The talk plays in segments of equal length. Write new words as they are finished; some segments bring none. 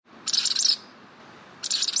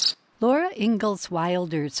Ingalls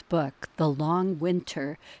Wilder's book, The Long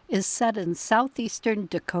Winter, is set in southeastern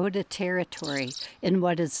Dakota Territory in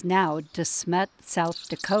what is now De Smet, South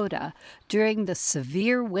Dakota, during the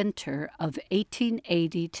severe winter of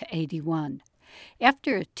 1880 to 81.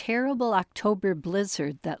 After a terrible October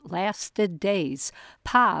blizzard that lasted days,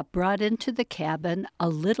 Pa brought into the cabin a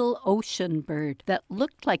little ocean bird that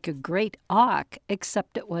looked like a great auk,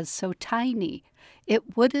 except it was so tiny.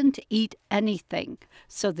 It wouldn't eat anything,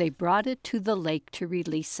 so they brought it to the lake to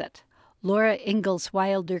release it. Laura Ingalls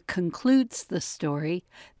Wilder concludes the story.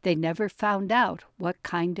 They never found out what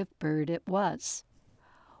kind of bird it was.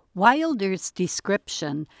 Wilder's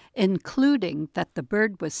description, including that the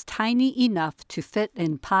bird was tiny enough to fit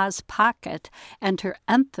in Pa's pocket, and her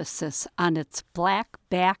emphasis on its black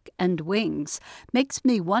back and wings, makes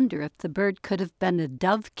me wonder if the bird could have been a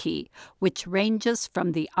dovekie, which ranges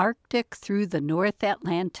from the Arctic through the North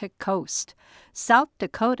Atlantic coast. South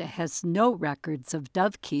Dakota has no records of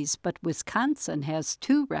dovekies, but Wisconsin has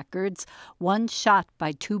 2 records, one shot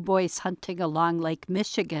by 2 boys hunting along Lake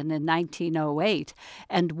Michigan in 1908,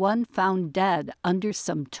 and one found dead under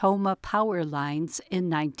some Toma power lines in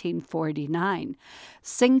 1949.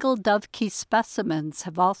 Single dovekie specimens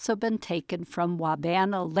have also been taken from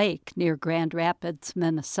Wabana Lake near Grand Rapids,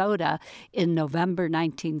 Minnesota in November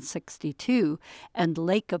 1962 and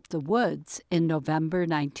Lake of the Woods in November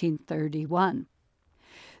 1931.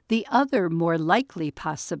 The other more likely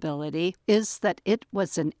possibility is that it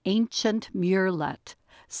was an ancient murrelet.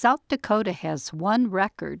 South Dakota has one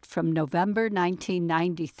record from November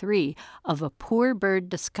 1993 of a poor bird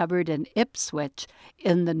discovered in Ipswich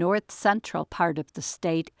in the north-central part of the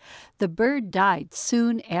state. The bird died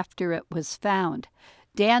soon after it was found.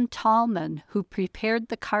 Dan Tallman, who prepared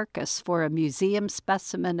the carcass for a museum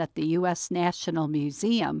specimen at the U.S. National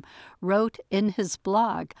Museum, wrote in his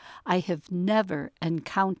blog, "I have never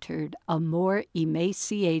encountered a more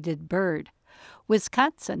emaciated bird."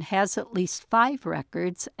 Wisconsin has at least 5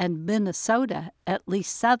 records and Minnesota at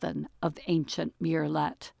least 7 of ancient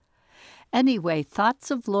murrelet. Anyway, thoughts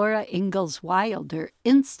of Laura Ingalls Wilder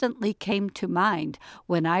instantly came to mind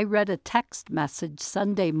when I read a text message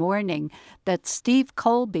Sunday morning that Steve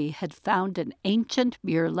Colby had found an ancient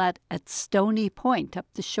murrelet at Stony Point up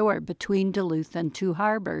the shore between Duluth and Two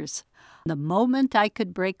Harbors. The moment I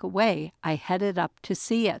could break away, I headed up to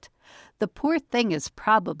see it. The poor thing is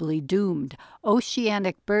probably doomed.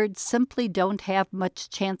 Oceanic birds simply don't have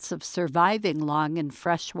much chance of surviving long in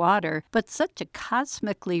fresh water, but such a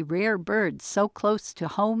cosmically rare bird so close to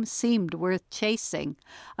home seemed worth chasing.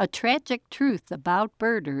 A tragic truth about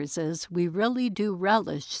birders is we really do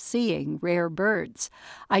relish seeing rare birds.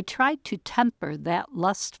 I tried to temper that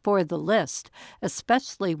lust for the list,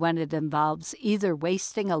 especially when it involves either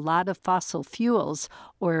wasting a lot of fossil fuels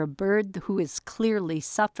or a bird who is clearly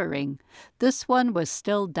suffering. This one was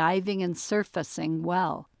still diving and surfacing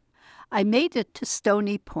well. I made it to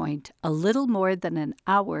Stony Point a little more than an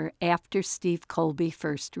hour after Steve Colby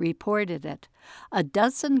first reported it. A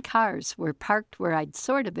dozen cars were parked where I'd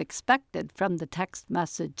sort of expected from the text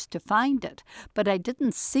message to find it, but I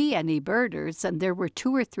didn't see any birders, and there were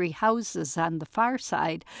 2 or 3 houses on the far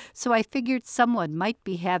side, so I figured someone might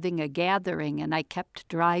be having a gathering, and I kept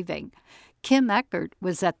driving. Kim Eckert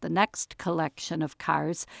was at the next collection of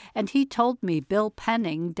cars, and he told me Bill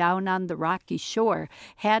Penning down on the rocky shore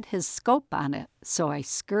had his scope on it, so I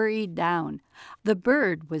scurried down. The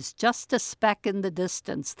bird was just a speck in the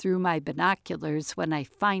distance through my binoculars when I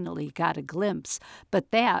finally got a glimpse, but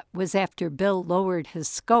that was after Bill lowered his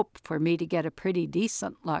scope for me to get a pretty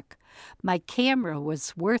decent look. My camera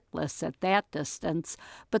was worthless at that distance,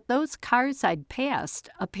 but those cars I'd passed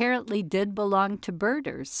apparently did belong to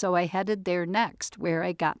birders, so I headed there next, where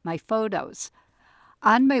I got my photos.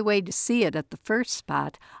 On my way to see it at the first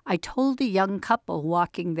spot, I told a young couple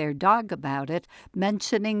walking their dog about it,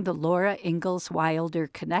 mentioning the Laura Ingalls Wilder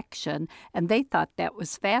connection, and they thought that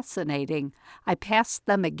was fascinating. I passed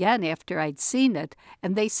them again after I'd seen it,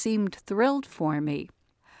 and they seemed thrilled for me.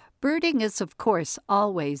 Birding is, of course,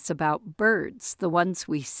 always about birds, the ones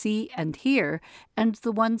we see and hear, and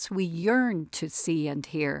the ones we yearn to see and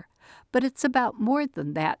hear. But it's about more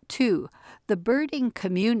than that, too. The birding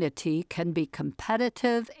community can be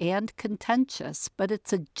competitive and contentious, but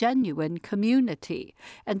it's a genuine community.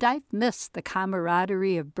 And I've missed the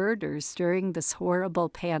camaraderie of birders during this horrible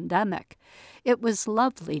pandemic. It was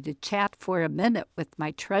lovely to chat for a minute with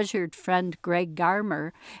my treasured friend Greg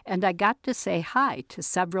Garmer, and I got to say hi to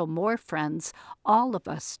several more friends, all of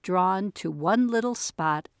us drawn to one little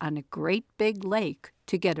spot on a great big lake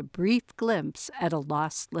to get a brief glimpse at a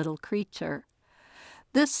lost little creature.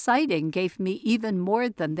 This sighting gave me even more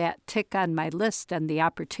than that tick on my list and the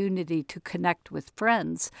opportunity to connect with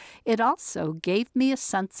friends. It also gave me a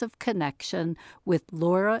sense of connection with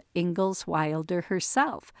Laura Ingalls Wilder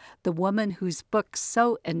herself, the woman whose books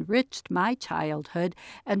so enriched my childhood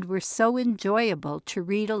and were so enjoyable to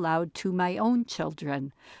read aloud to my own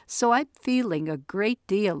children. So I'm feeling a great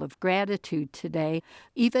deal of gratitude today,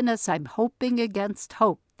 even as I'm hoping against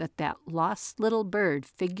hope that lost little bird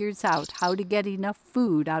figures out how to get enough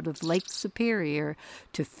food out of Lake Superior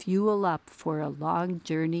to fuel up for a long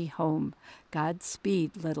journey home.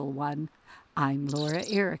 Godspeed, little one. I'm Laura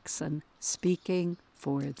Erickson, speaking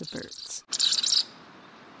for the birds.